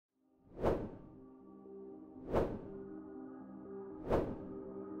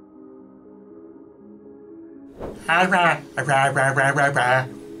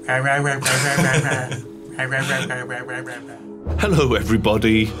Hello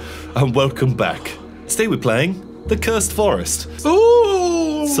everybody, and welcome back. Today we're playing The Cursed Forest.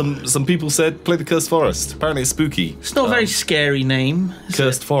 Ooh! Some people said play The Cursed Forest. Apparently it's spooky. It's not a very scary name.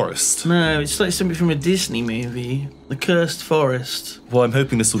 Cursed Forest. No, it's like something from a Disney movie. The Cursed Forest. Well, I'm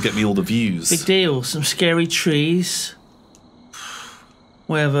hoping this will get me all the views. Big deal. Some scary trees.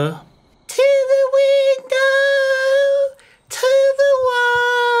 Whatever. To the window, to the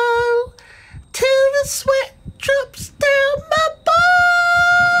wall, till the sweat drops down my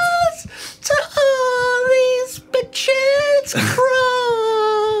balls, to all these bitches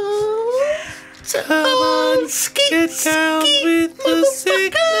crawl. Come on, get down with the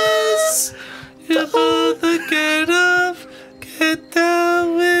sickness. You bother get up, get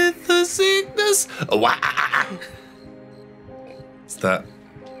down with the sickness. Oh, wah. What's that?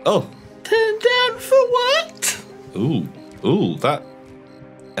 Oh. Turn down for what? Ooh, that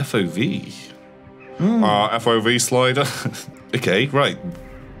FOV. FOV slider. Okay, right.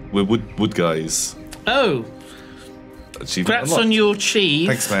 We're wood guys. Oh. Achievement Perhaps unlocked. on your chief.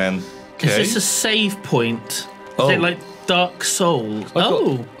 Thanks, man. Is Okay. this a save point? Oh. Is it like Dark Souls?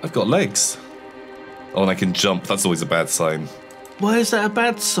 I've got legs. Oh, and I can jump. That's always a bad sign. Why is that a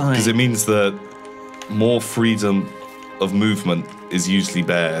bad sign? Because it means that more freedom of movement is usually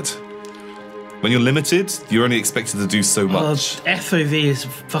bad. When you're limited, you're only expected to do so much. FOV is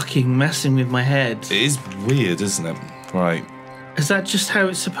fucking messing with my head. It is weird, isn't it? Right. Is that just how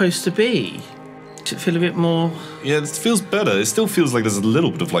it's supposed to be? Does it feel a bit more... Yeah, it feels better. It still feels like there's a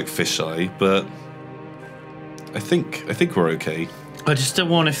little bit of like fisheye, but I think we're okay. I just don't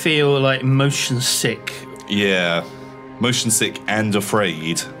want to feel like motion sick. Yeah. Motion sick and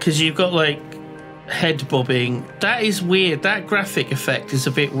afraid. Because you've got like head bobbing. That is weird. That graphic effect is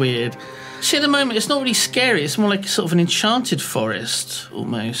a bit weird. See, at the moment, it's not really scary. It's more like sort of an enchanted forest,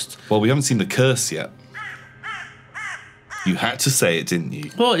 almost. Well, we haven't seen the curse yet. You had to say it, didn't you?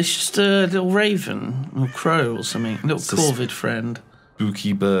 Well, it's just a little raven or crow or something. A little It's a corvid friend.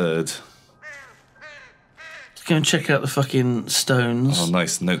 Spooky bird. Let's go and check out the fucking stones. Oh,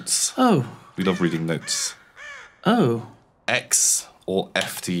 nice. Notes. Oh. We love reading notes. Oh. X or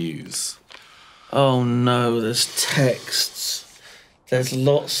F to use. Oh no, there's texts. There's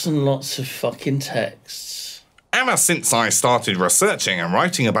lots and lots of fucking texts. Ever since I started researching and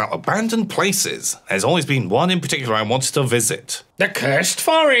writing about abandoned places, there's always been one in particular I wanted to visit. The Cursed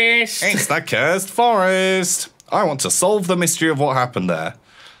Forest! It's the Cursed Forest. I want to solve the mystery of what happened there.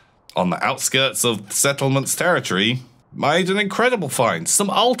 On the outskirts of the settlement's territory, made an incredible find. Some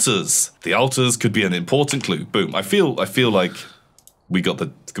altars. The altars could be an important clue. Boom. I feel like we got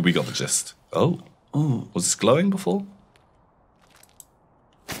the gist. Oh. Was this glowing before?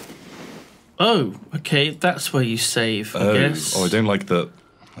 Oh, okay, that's where you save, I guess. Oh, I don't like that.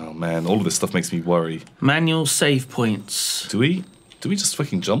 Oh man, all of this stuff makes me worry. Manual save points. Do we just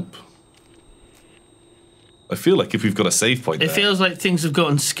fucking jump? I feel like if we've got a save point It there. feels like things have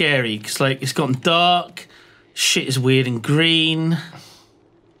gotten scary, because like it's gotten dark, shit is weird and green.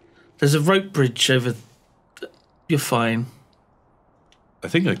 There's a rope bridge over... You're fine. I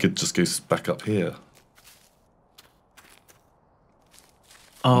think I could just go back up here.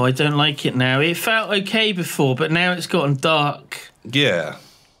 Oh, I don't like it now. It felt okay before, but now it's gotten dark. Yeah.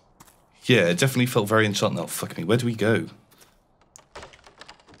 Yeah, it definitely felt very enchanting. Oh, fuck me. Where do we go?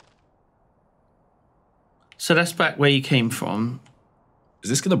 So that's back where you came from. Is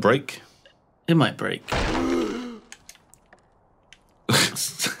this going to break? It might break. Go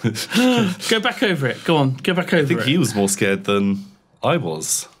back over it. Go on, go back over it. I think he was more scared than I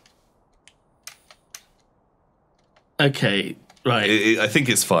was. Okay, right. I think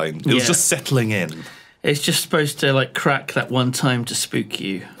it's fine. It was just settling in. It's just supposed to like crack that one time to spook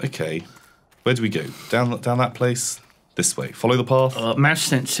you. Okay. Where do we go? Down that place? This way. Follow the path? Mouse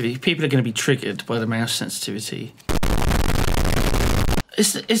sensitivity. People are going to be triggered by the mouse sensitivity.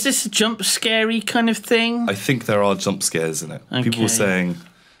 Is this a jump scary kind of thing? I think there are jump scares in it. Okay. People were saying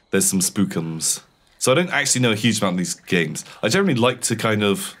there's some spookums. So I don't actually know a huge amount of these games. I generally like to kind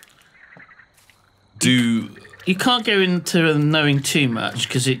of do... You can't go into them knowing too much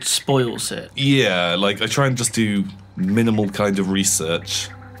because it spoils it. Yeah, like I try and just do minimal kind of research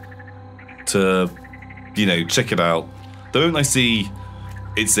to, you know, check it out. The moment I see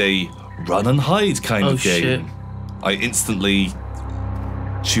it's a run and hide kind of game, shit. I instantly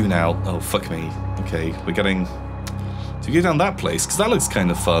tune out. Oh, fuck me. Okay, we're getting... So we go down that place, because that looks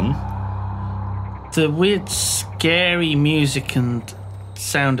kind of fun. The weird, scary music and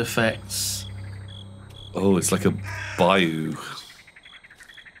sound effects. Oh, it's like a bayou.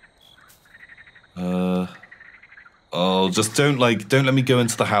 Oh, just don't let me go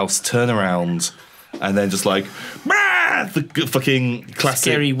into the house, turn around, and then just like, the fucking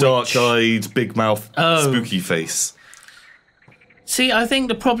classic Scary witch. dark-eyed, big mouth, spooky face. See, I think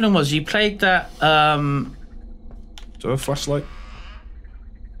the problem was you played that. Do I have a flashlight?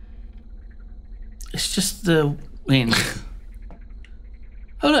 It's just the wind.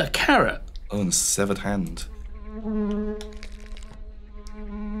 Oh look, a carrot. Oh, and a severed hand.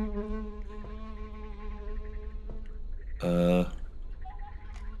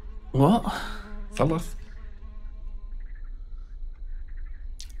 What? Fella?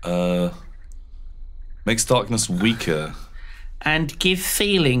 Makes darkness weaker. And give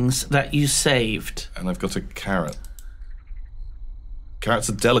feelings that you saved. And I've got a carrot. Carrot's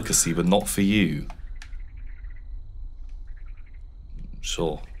a delicacy, but not for you.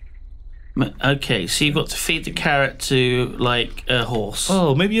 Sure. Okay, so you've got to feed the carrot to, like, a horse.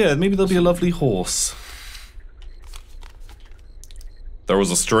 Oh, maybe there'll be a lovely horse. There was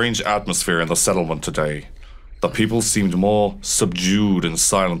a strange atmosphere in the settlement today. The people seemed more subdued and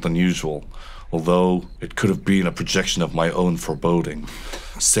silent than usual, although it could have been a projection of my own foreboding.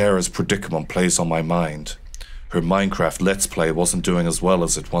 Sarah's predicament plays on my mind. Her Minecraft Let's Play wasn't doing as well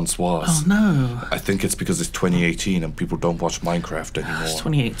as it once was. Oh, no. I think it's because it's 2018 and people don't watch Minecraft anymore. It's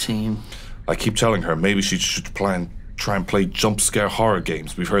 2018. I keep telling her maybe she should try and play jump scare horror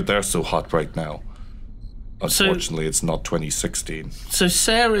games. We've heard they're so hot right now. Unfortunately, it's not 2016. So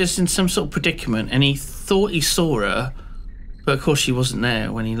Sarah is in some sort of predicament, and he thought he saw her, but of course she wasn't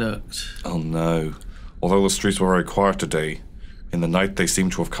there when he looked. Oh no. Although the streets were very quiet today, in the night they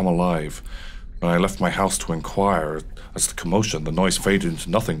seemed to have come alive. When I left my house to inquire as the commotion, the noise faded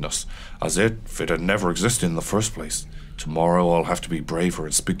into nothingness, as if it had never existed in the first place. Tomorrow I'll have to be braver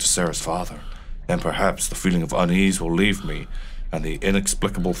and speak to Sarah's father. Then perhaps the feeling of unease will leave me, and the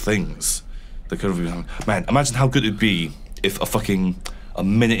inexplicable things that could have been... Man, imagine how good it'd be if a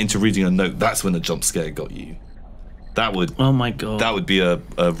minute into reading a note, that's when the jump scare got you. That would... Oh my god. That would be a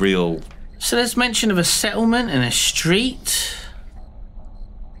real... So there's mention of a settlement and a street.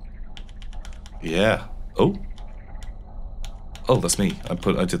 Yeah. Oh. Oh, that's me. I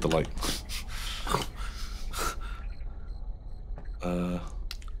did the light.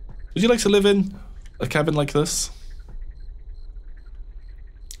 Would you like to live in a cabin like this?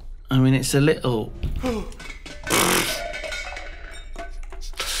 I mean, it's a little...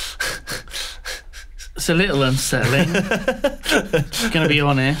 It's a little unsettling. Gonna be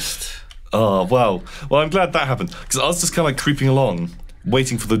honest. Oh, well, I'm glad that happened. Because I was just kind of like creeping along,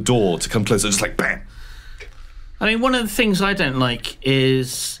 waiting for the door to come closer, just like bam. I mean, one of the things I don't like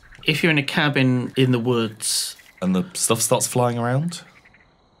is if you're in a cabin in the woods and the stuff starts flying around.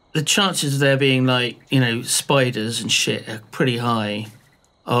 The chances of there being, like, you know, spiders and shit are pretty high.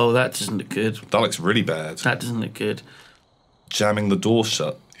 Oh, that doesn't look good. That looks really bad. That doesn't look good. Jamming the door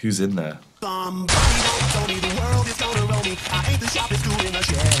shut. Who's in there?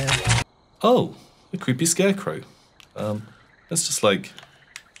 Oh, a creepy scarecrow. That's just like...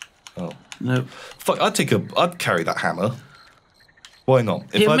 Oh. No. Fuck, I'd carry that hammer. Why not?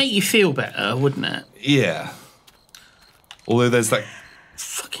 It'd make you feel better, wouldn't it? Yeah. Although there's that...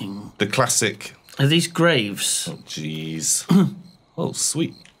 Fucking... The classic... Are these graves? Oh, jeez. Oh,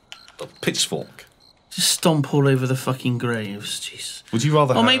 sweet. A pitchfork. Just stomp all over the fucking graves. Jeez. Would you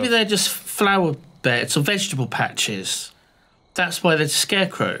rather Or maybe they're just flower beds or vegetable patches. That's why they're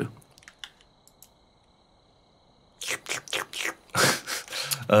scarecrow.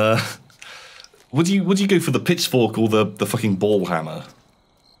 Would you go for the pitchfork or the fucking ball hammer?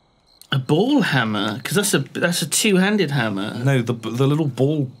 A ball hammer? Because that's a two-handed hammer. No, the little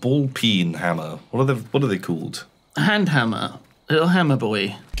ball peen hammer. What are they called? A hand hammer. A little hammer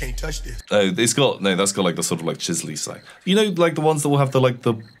boy. Can't touch this. Oh, that's got like the sort of like chisely side. You know, like the ones that will have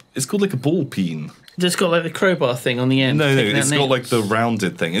it's called like a ball peen. It's got like the crowbar thing on the end. No, it's got like the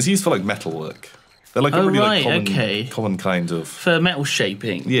rounded thing. It's used for like metalwork. They're like a really like common kind of... For metal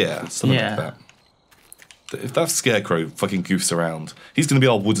shaping. Yeah, something like that. If that scarecrow fucking goofs around, he's going to be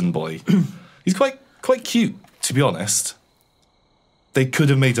our wooden boy. He's quite cute, to be honest. They could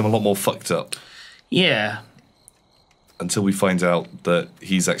have made him a lot more fucked up. Yeah. Until we find out that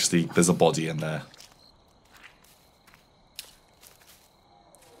there's a body in there.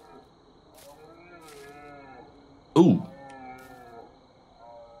 Ooh.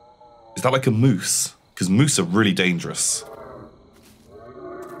 Is that like a moose? Because moose are really dangerous.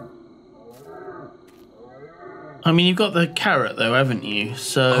 I mean, you've got the carrot, though, haven't you?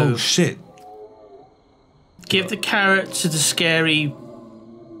 So... Oh, shit. Give the carrot to the scary...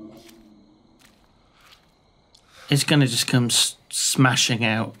 It's going to just come smashing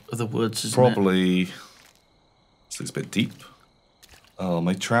out of the woods, isn't it? Probably... This looks a bit deep. Oh,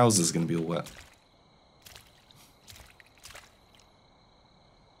 my trousers are going to be all wet.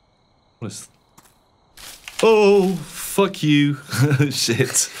 What is... Oh, fuck you.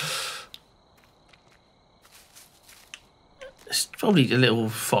 Shit. It's probably a little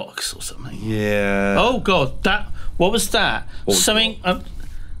fox or something. Yeah. Oh god, what was that? Something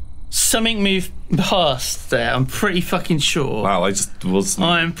moved past there. I'm pretty fucking sure. Wow, I just wasn't...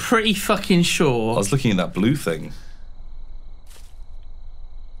 I'm pretty fucking sure. I was looking at that blue thing.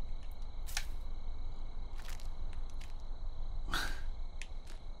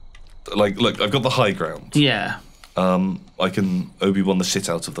 Like, look, I've got the high ground. Yeah. I can Obi-Wan the shit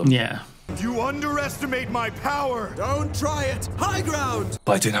out of them. Yeah. You underestimate my power! Don't try it! High ground!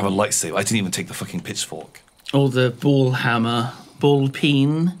 But I didn't have a lightsaber. I didn't even take the fucking pitchfork. Or the ball hammer. Ball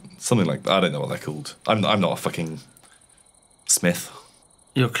peen. Something like that. I don't know what they're called. I'm not a fucking smith.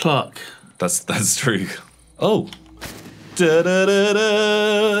 You're Clark. That's true. Oh. Da da da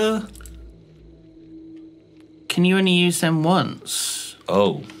da. Can you only use them once?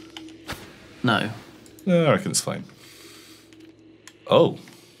 Oh. No. Yeah, I reckon it's fine. Oh.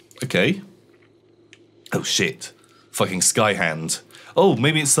 Okay. Oh shit. Fucking Skyhand. Oh,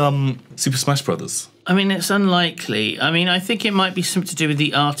 maybe it's Super Smash Brothers. I mean, it's unlikely. I mean, I think it might be something to do with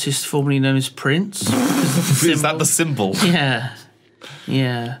the artist formerly known as Prince. Is that the symbol? Yeah.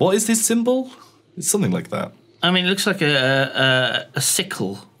 Yeah. What is his symbol? It's something like that. I mean, it looks like a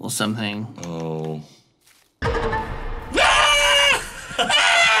sickle or something. Oh.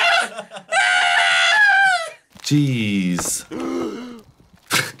 Jeez.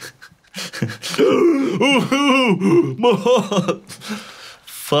 My heart.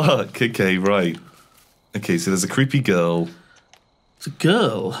 Fuck. Okay, right. Okay, so there's a creepy girl. It's a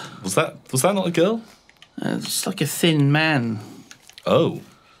girl. Was that not a girl? It's like a thin man. Oh.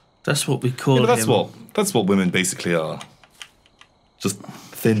 That's what we call Yeah, but him. that's what women basically are. Just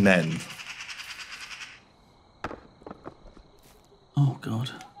thin men. Oh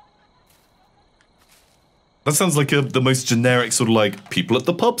god. That sounds like the most generic sort of like people at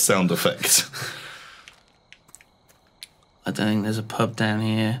the pub sound effect. I don't think there's a pub down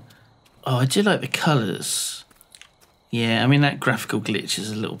here. Oh, I do like the colours. Yeah, I mean that graphical glitch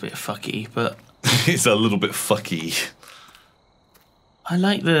is a little bit fucky, but It's a little bit fucky. I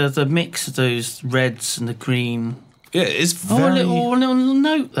like the mix of those reds and the green. Yeah, it's Oh, very... a little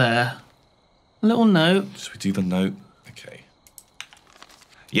note there. A little note. Should we do the note? Okay.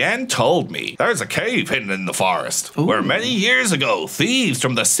 Yan told me there's a cave hidden in the forest where many years ago thieves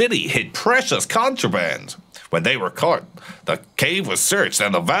from the city hid precious contraband. When they were caught, the cave was searched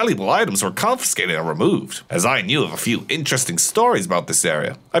and the valuable items were confiscated and removed. As I knew of a few interesting stories about this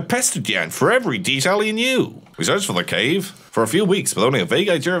area, I pestered Yan for every detail he knew. We searched for the cave for a few weeks with only a vague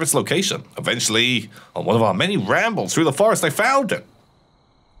idea of its location. Eventually, on one of our many rambles through the forest, I found it.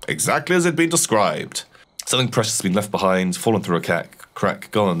 Exactly as it had been described. Something precious had been left behind, fallen through a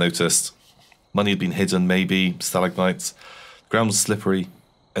crack, gone unnoticed. Money had been hidden, maybe, stalagmites. The ground was slippery.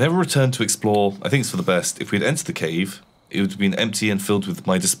 I never returned to explore. I think it's for the best. If we had entered the cave, it would have been empty and filled with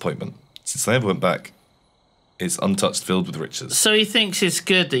my disappointment. Since I never went back, it's untouched, filled with riches. So he thinks it's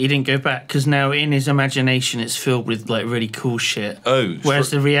good that he didn't go back because now in his imagination it's filled with like really cool shit. Oh, whereas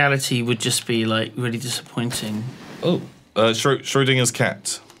the reality would just be like really disappointing. Oh, Schrodinger's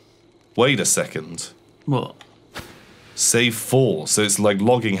cat. Wait a second. What? Save 4. So it's like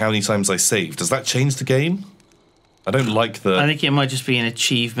logging how many times I saved. Does that change the game? I don't like the... I think it might just be an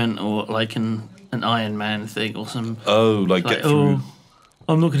achievement or like an Iron Man thing or some... Oh, like get through... Oh,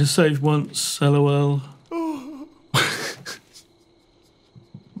 I'm not going to save once, LOL.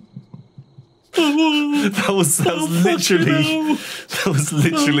 that was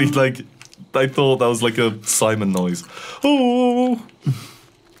literally like... I thought that was like a Simon noise. Oh,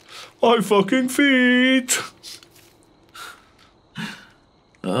 my fucking feet.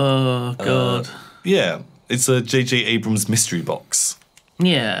 Oh, God. Yeah. It's a J.J. Abrams mystery box.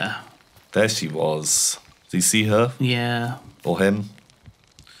 Yeah. There she was. Do you see her? Yeah. Or him?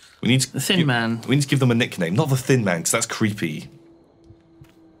 We need to... The Thin Man. We need to give them a nickname. Not the Thin Man, because that's creepy.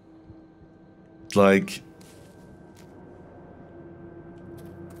 Like...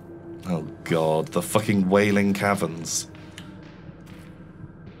 Oh, God. The fucking Wailing Caverns.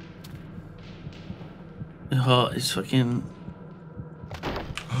 The heart is fucking...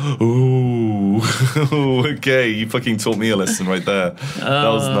 Ooh, okay, you fucking taught me a lesson right there. That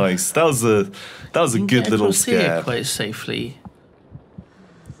was nice. That was a good little scare. Here quite safely.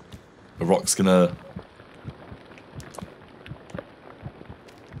 The rock's gonna...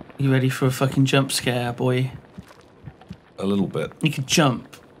 You ready for a fucking jump scare, boy? A little bit. You could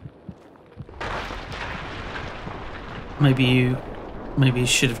jump. Maybe you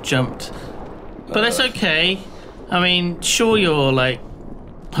should have jumped. But that's okay. I mean, sure, you're like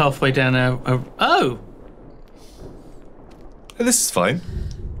halfway down oh! This is fine.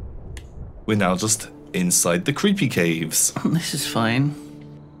 We're now just inside the creepy caves. This is fine.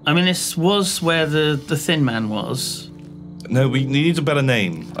 I mean, this was where the Thin Man was. No, we need a better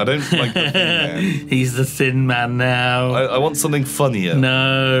name. I don't like the Thin Man. He's the Thin Man now. I want something funnier.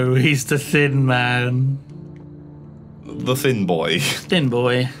 No, he's the Thin Man. The Thin Boy. Thin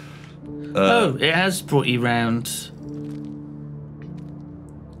Boy. Oh, it has brought you round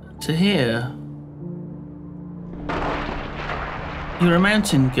to here. You're a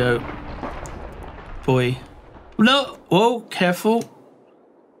mountain goat, boy. No, whoa, careful.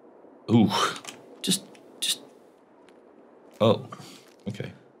 Ooh. Just. Oh,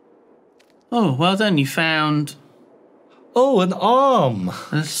 okay. Oh, well done. You found Oh, an arm.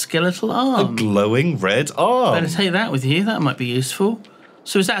 a skeletal A arm. glowing red arm. Better take that with you. That might be useful.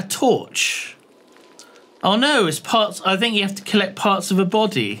 So is that a torch? Oh no, it's parts. I think you have to collect parts of a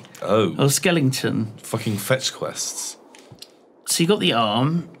body Oh, or a skeleton. fucking fetch quests. So you got the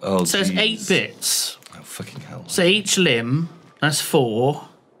arm. Oh, So it's 8 jeez. bits. Oh, fucking hell. So each limb, that's 4.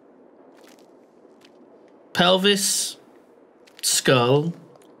 Pelvis, skull,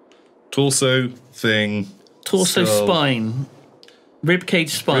 Torso, thing. torso, skull, spine, ribcage,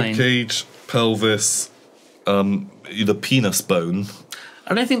 spine. Ribcage, pelvis, the penis bone.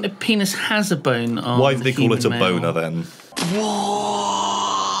 I don't think the penis has a bone on Why do they call it a human male. boner then?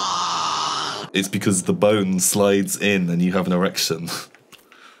 It's because the bone slides in and you have an erection.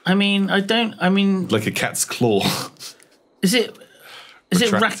 I mean, Like a cat's claw. is it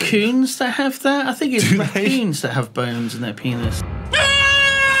Retracting. raccoons that have that? I think it's Do they? raccoons that have bones in their penis.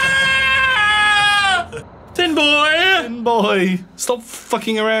 Thin boy! Thin boy, stop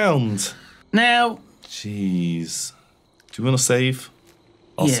fucking around. Now, Jeez. Do you want to save?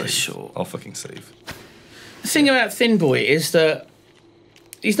 I'll Yeah, save. sure. I'll fucking save. the thing about Thin Boy is that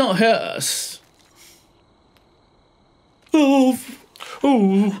he's not hurt us. Oh,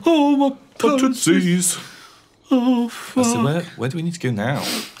 my tootsies. Oh, So fuck. where do we need to go now?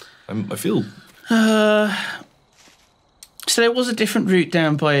 I feel... So there was a different route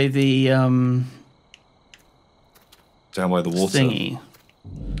down by the down by the water. thingy.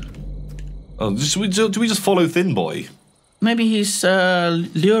 Oh, do we just follow Thin Boy? Maybe he's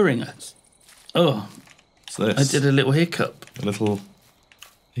luring us. Oh, What's this? I did a little hiccup. A little...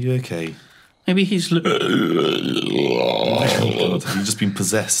 Are you okay? Maybe he's... Oh my god, have you just been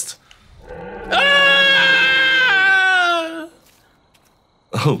possessed? Ah!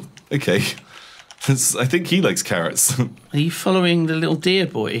 Oh, okay. I think he likes carrots. Are you following the little deer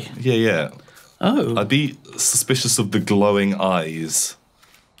boy? Yeah. Oh. I'd be suspicious of the glowing eyes.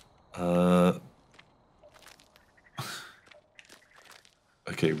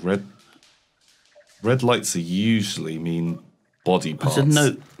 Okay, red lights are usually mean body parts. There's a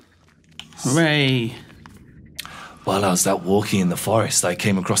note. Hooray. While I was out walking in the forest, I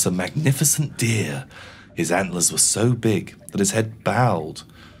came across a magnificent deer. His antlers were so big that his head bowed.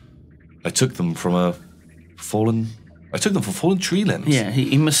 I took them for fallen tree limbs. Yeah,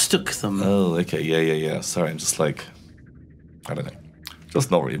 he mistook them. Oh, okay, yeah. Sorry, I'm just like, I don't know.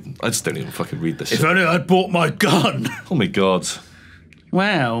 I just don't even fucking read this shit. If only I'd bought my gun. Oh my god.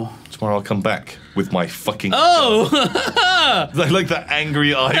 Wow. Tomorrow I'll come back with my fucking Oh! I like the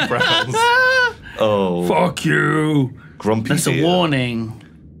angry eyebrows. Oh. Fuck you. Grumpy That's a deer. warning.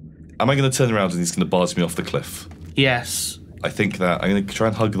 Am I going to turn around and he's going to barge me off the cliff? Yes. I think that. I'm going to try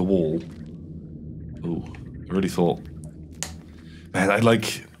and hug the wall. Ooh, I really thought... Man, I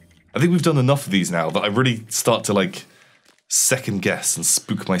think we've done enough of these now that I really start to, like, second guess and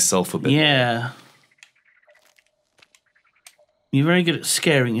spook myself a bit. Yeah. You're very good at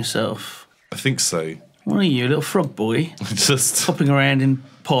scaring yourself. I think so. What are you, a little frog boy? Just... Hopping around in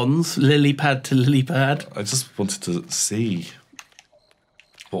ponds, lily pad to lily pad. I just wanted to see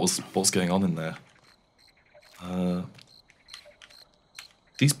what's going on in there.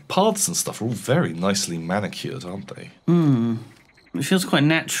 These paths and stuff are all very nicely manicured, aren't they? It feels quite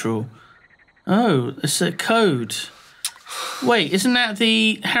natural. Oh, it's a code. Wait, isn't that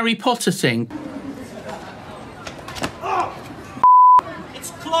the Harry Potter thing? It's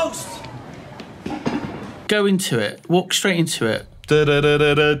close! Go into it. Walk straight into it.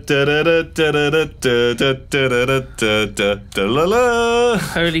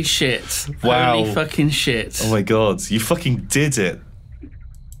 Holy shit. Wow. Holy fucking shit. Oh my god, you fucking did it.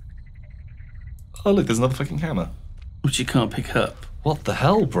 Oh look, there's another fucking hammer. Which you can't pick up. What the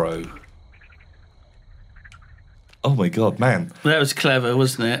hell, bro? Oh my god, man. That was clever,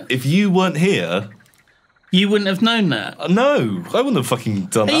 wasn't it? If you weren't here, You wouldn't have known that. No, I wouldn't have fucking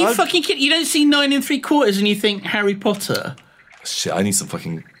done that. Are you fucking kidding? You don't see 9 3/4 and you think Harry Potter. Shit, I need some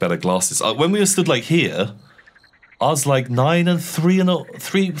fucking better glasses. When we were stood like here, I was like 9 3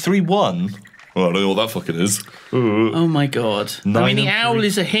 1. Oh, I don't know what that fucking is. Oh my god. I mean, the 9 owl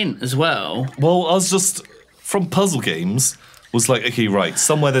is a hint as well. Well, I was just, from puzzle games, was like, okay, right,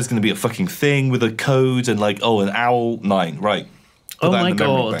 somewhere there's going to be a fucking thing with a code and like, oh, an owl 9, right. Put Oh that in my the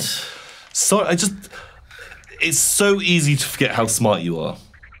memory god. bank. So it's so easy to forget how smart you are.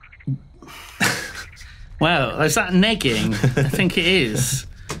 Wow, is that negging? I think it is.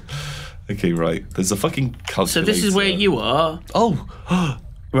 Okay, right. There's a fucking calculator. So this is where you are. Oh,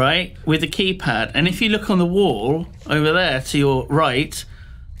 Right, with the keypad. And if you look on the wall over there to your right,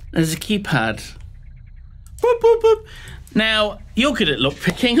 there's a keypad. Boop, boop, boop. Now, you're good at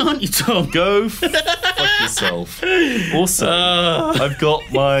lockpicking, aren't you, Tom? go fuck yourself. Also, I've got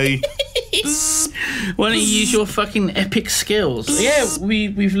my... Why don't you use your fucking epic skills? Yeah,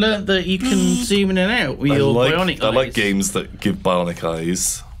 we've learnt that you can zoom in and out with your bionic eyes. I like games that give bionic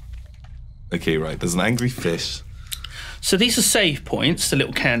eyes. Okay, right. There's an angry fish. So these are save points, the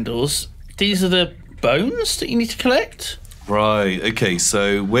little candles. These are the bones that you need to collect? Right, okay,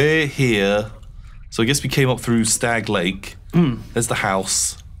 so we're here. So I guess we came up through Stag Lake. There's the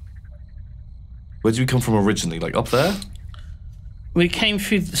house. Where did we come from originally? Like up there? We came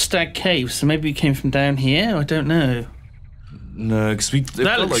through the Stag Cave, so maybe we came from down here? I don't know. No, because we...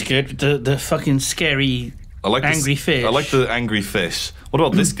 That looks good, the fucking scary angry fish. I like the angry fish. What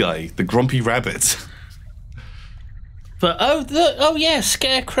about this guy? The grumpy rabbit. But, oh yeah,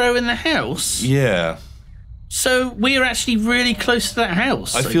 Scarecrow in the house. Yeah. So we're actually really close to that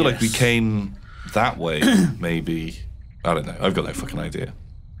house, I feel like we guess. came that way, maybe. I don't know. I've got no fucking idea.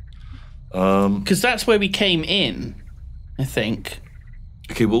 Because that's where we came in, I think.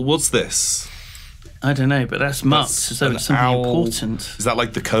 Okay, well, what's this? I don't know, but that's marked as though an it's something owl. important. Is that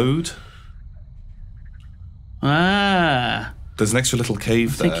like the code? Ah, There's an extra little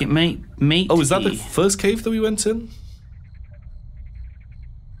cave I there. think it may Oh, is that the be. first cave that we went in?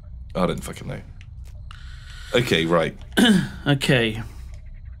 I didn't fucking know. Okay, right. Okay.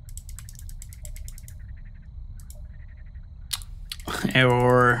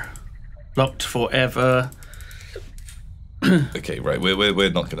 Error. Locked forever. Okay, right. We're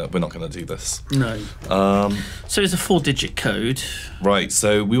not gonna do this. No. So it's a 4-digit code. Right.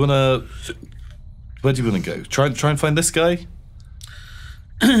 So we wanna. Where do you want to go? Try and find this guy,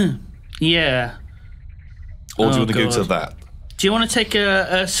 Yeah. or do you Oh, want to go to God. that? Do you want to take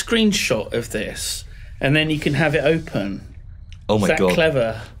a screenshot of this and then you can have it open? Oh Is my that god,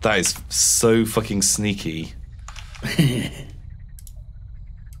 clever? that is so fucking sneaky.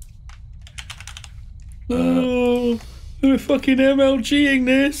 Oh, we're fucking MLGing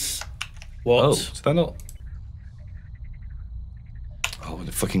this. What? Oh, did that not? Oh,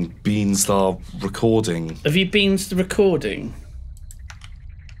 the fucking Beanstar recording. Have you been to the recording?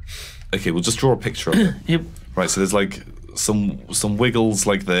 Okay, we'll just draw a picture of it. Yep. Right, so there's like some wiggles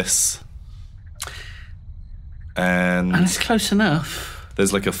like this, And and it's close enough.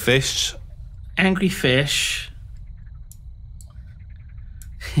 there's like a fish, Angry fish.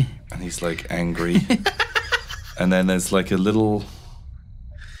 and he's like angry, and then there's like a little.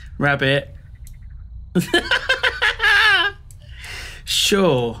 Rabbit.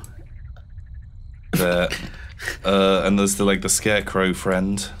 Sure. There, and there's the scarecrow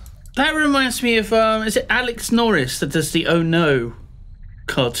friend. That reminds me of, is it Alex Norris that does the Oh No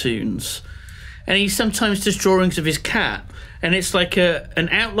cartoons? And he sometimes does drawings of his cat, and it's like an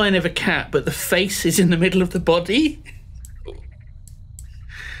outline of a cat, but the face is in the middle of the body.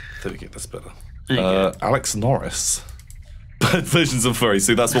 There we go, that's better. There you go. Alex Norris. Versions of furry,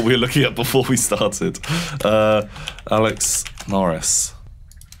 so that's what we were looking at before we started. Alex Norris.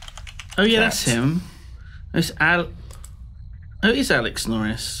 Oh yeah, Cat. that's him. It's Oh, it is Alex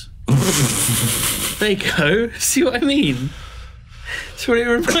Norris. There you go. See what I mean? That's what it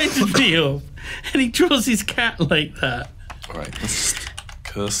reminded me of. And he draws his cat like that. Right, let's just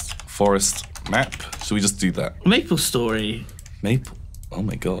cursed forest map. Should we just do that? Maple Story. Maple. Oh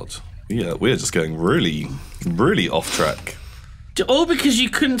my god. Yeah, we're just going really, really off track. All because you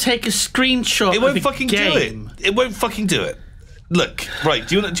couldn't take a screenshot. It won't of a fucking game. do it. It won't fucking do it. Look, right.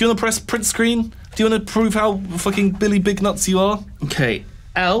 Do you want to press print screen? Do you want to prove how fucking Billy Big Nuts you are? Okay,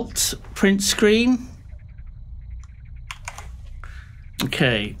 Alt, print screen.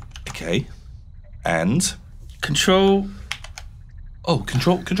 Okay, Okay. And Control. oh,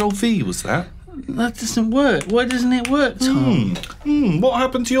 Control V was that? That doesn't work. Why doesn't it work, Tom? What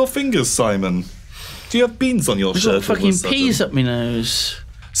happened to your fingers, Simon? Do you have beans on your I've shirt? got all of a fucking sudden? peas up my nose.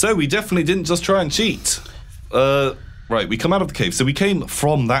 So we definitely didn't just try and cheat. Right, we come out of the cave. So we came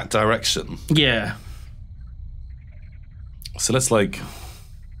from that direction. Yeah. So let's like...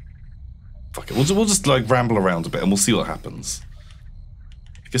 Fuck it. We'll just like ramble around a bit and we'll see what happens.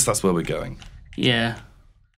 I guess that's where we're going. Yeah.